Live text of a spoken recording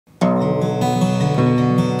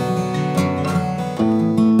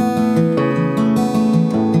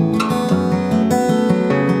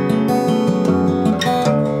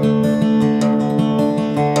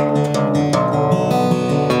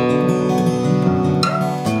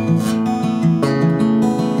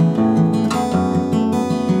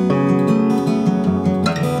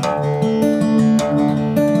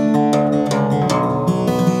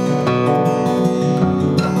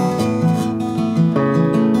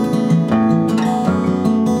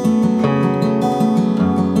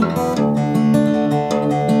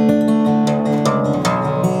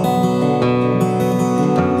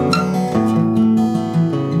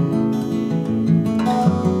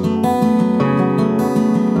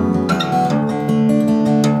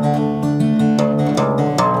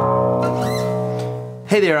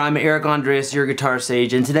Hey there, I'm Eric Andreas, your Guitar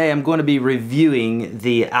Sage, and today I'm going to be reviewing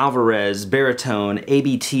the Alvarez Baritone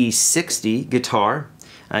ABT60 guitar.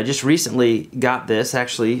 I just recently got this,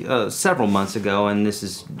 actually several months ago, and this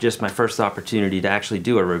is just my first opportunity to actually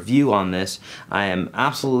do a review on this. I am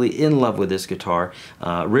absolutely in love with this guitar.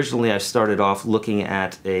 Originally I started off looking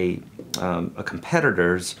at a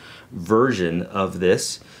competitor's version of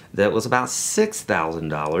this that was about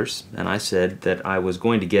 $6,000, and I said that I was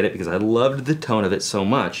going to get it because I loved the tone of it so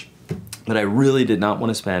much, but I really did not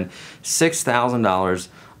want to spend $6,000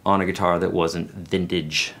 on a guitar that wasn't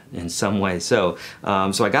vintage in some way. So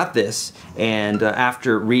I got this, and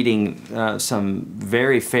after reading some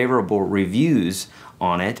very favorable reviews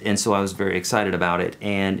on it, and so I was very excited about it,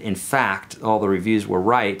 and in fact all the reviews were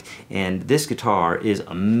right, and this guitar is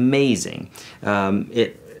amazing.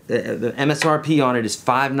 The MSRP on it is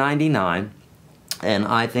 $599, and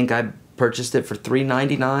I think I purchased it for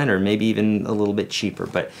 $399 or maybe even a little bit cheaper,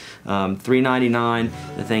 but $399.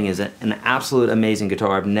 The thing is an absolute amazing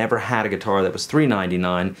guitar. I've never had a guitar that was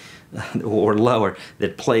 $399 or lower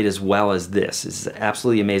that played as well as this. It's an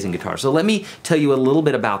absolutely amazing guitar. So let me tell you a little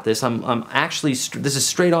bit about this. I'm actually, this is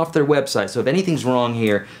straight off their website, so if anything's wrong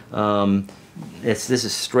here, this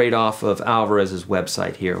is straight off of Alvarez's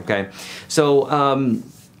website here, okay? So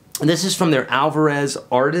this is from their Alvarez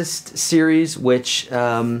Artist series, which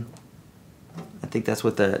I think that's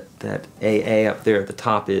what that AA up there at the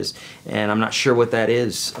top is, and I'm not sure what that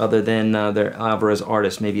is other than their Alvarez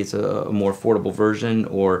Artist. Maybe it's a more affordable version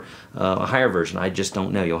or a higher version. I just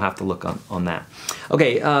don't know. You'll have to look on that.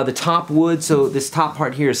 Okay, the top wood, so this top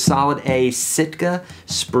part here is solid A Sitka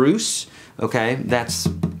spruce. Okay, that's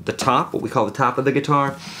the top, what we call the top of the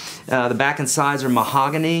guitar. The back and sides are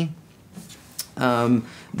mahogany.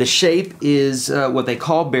 The shape is what they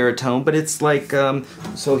call baritone, but it's like,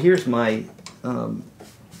 so here's my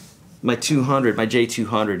my 200, my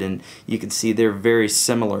J200, and you can see they're very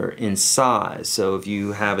similar in size. So if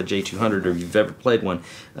you have a J200 or you've ever played one,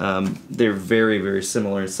 they're very, very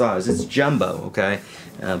similar in size. It's jumbo, okay?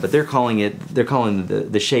 But they're calling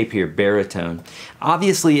the shape here baritone.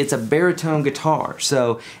 Obviously, it's a baritone guitar,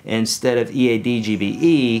 so instead of EAD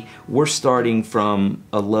GBE, we're starting from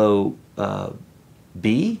a low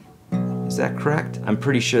B. Is that correct? I'm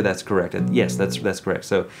pretty sure that's correct. Yes, that's correct.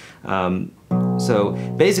 So, so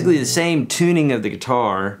basically the same tuning of the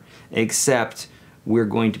guitar, except we're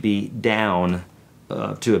going to be down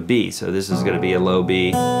to a B. So this is going to be a low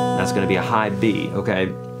B. That's going to be a high B. Okay.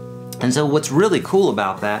 And so what's really cool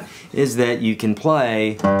about that is that you can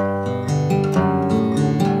play and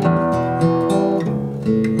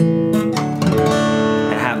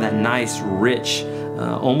have that nice, rich,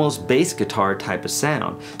 almost bass guitar type of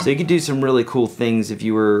sound. So you could do some really cool things if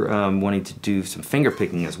you were wanting to do some finger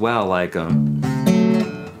picking as well, like almost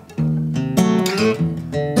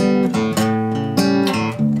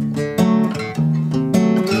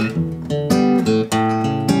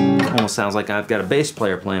sounds like I've got a bass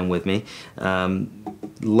player playing with me.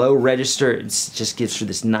 Low register, it just gives you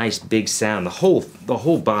this nice big sound. The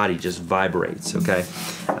whole body just vibrates. Okay.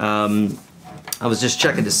 I was just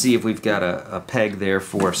checking to see if we've got a peg there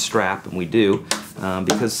for a strap, and we do,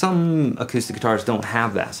 because some acoustic guitars don't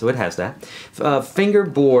have that, so it has that.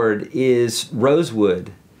 Fingerboard is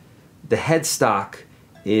rosewood. The headstock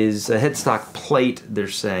is a headstock plate, they're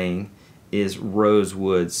saying, is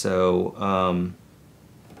rosewood. So,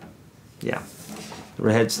 yeah. The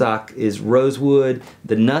headstock is rosewood.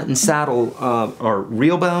 The nut and saddle are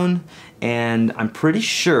real bone, and I'm pretty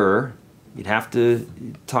sure you'd have to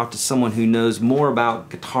talk to someone who knows more about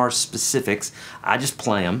guitar specifics. I just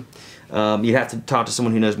play them. You'd have to talk to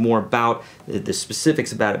someone who knows more about the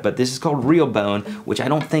specifics about it, but this is called real bone, which I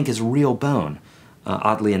don't think is real bone,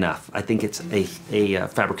 oddly enough. I think it's a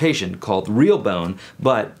fabrication called real bone,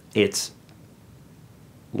 but it's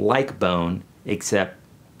like bone, except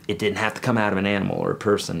it didn't have to come out of an animal or a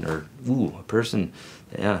person, or, ooh, a person,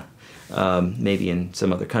 yeah. Maybe in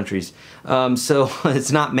some other countries. So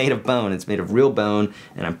it's not made of bone, it's made of real bone,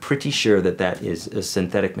 and I'm pretty sure that that is a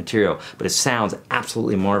synthetic material, but it sounds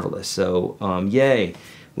absolutely marvelous. So yay,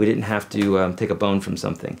 we didn't have to take a bone from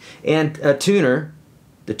something. And a tuner,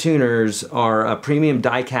 the tuners are a premium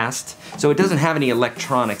die cast, so it doesn't have any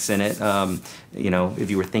electronics in it. You know, if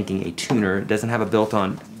you were thinking a tuner, it doesn't have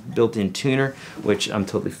a built-in tuner, which I'm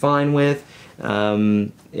totally fine with.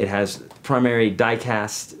 It has primary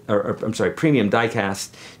die-cast, or I'm sorry, premium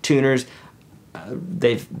die-cast tuners.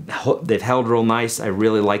 They've held real nice. I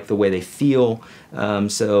really like the way they feel.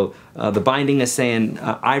 The binding is saying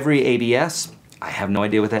ivory ABS. I have no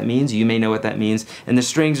idea what that means. You may know what that means. And the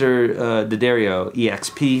strings are D'Addario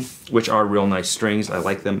EXP, which are real nice strings. I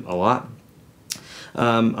like them a lot.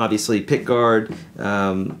 Obviously pick guard,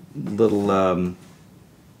 little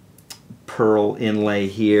pearl inlay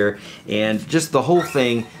here, and just the whole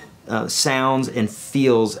thing sounds and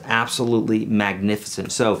feels absolutely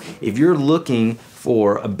magnificent. So if you're looking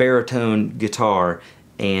for a baritone guitar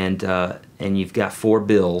and you've got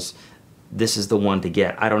 $4 this is the one to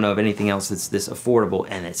get. I don't know of anything else that's this affordable,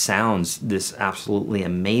 and it sounds this absolutely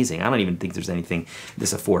amazing. I don't even think there's anything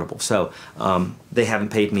this affordable. So they haven't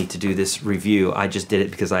paid me to do this review. I just did it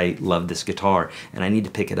because I love this guitar and I need to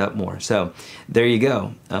pick it up more. So there you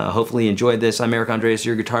go. Hopefully you enjoyed this. I'm Eric Andreas,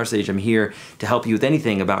 your Guitar Sage. I'm here to help you with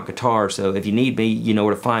anything about guitar. So if you need me, you know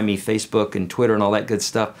where to find me, Facebook and Twitter and all that good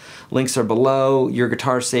stuff. Links are below,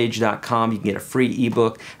 YourGuitarSage.com. You can get a free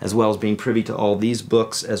ebook as well as being privy to all these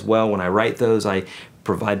books as well. When I write those, I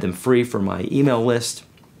provide them free for my email list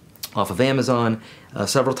off of Amazon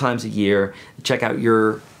several times a year. Check out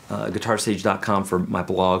YourGuitarSage.com for my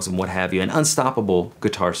blogs and what have you, and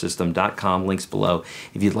UnstoppableGuitarSystem.com, links below,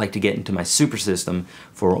 if you'd like to get into my super system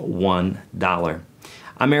for $1.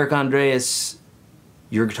 I'm Eric Andreas,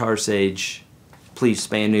 your Guitar Sage. Please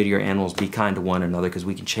spay and neuter your animals, be kind to one another, because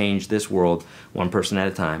we can change this world one person at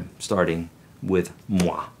a time, starting with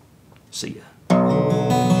moi. See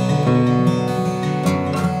ya.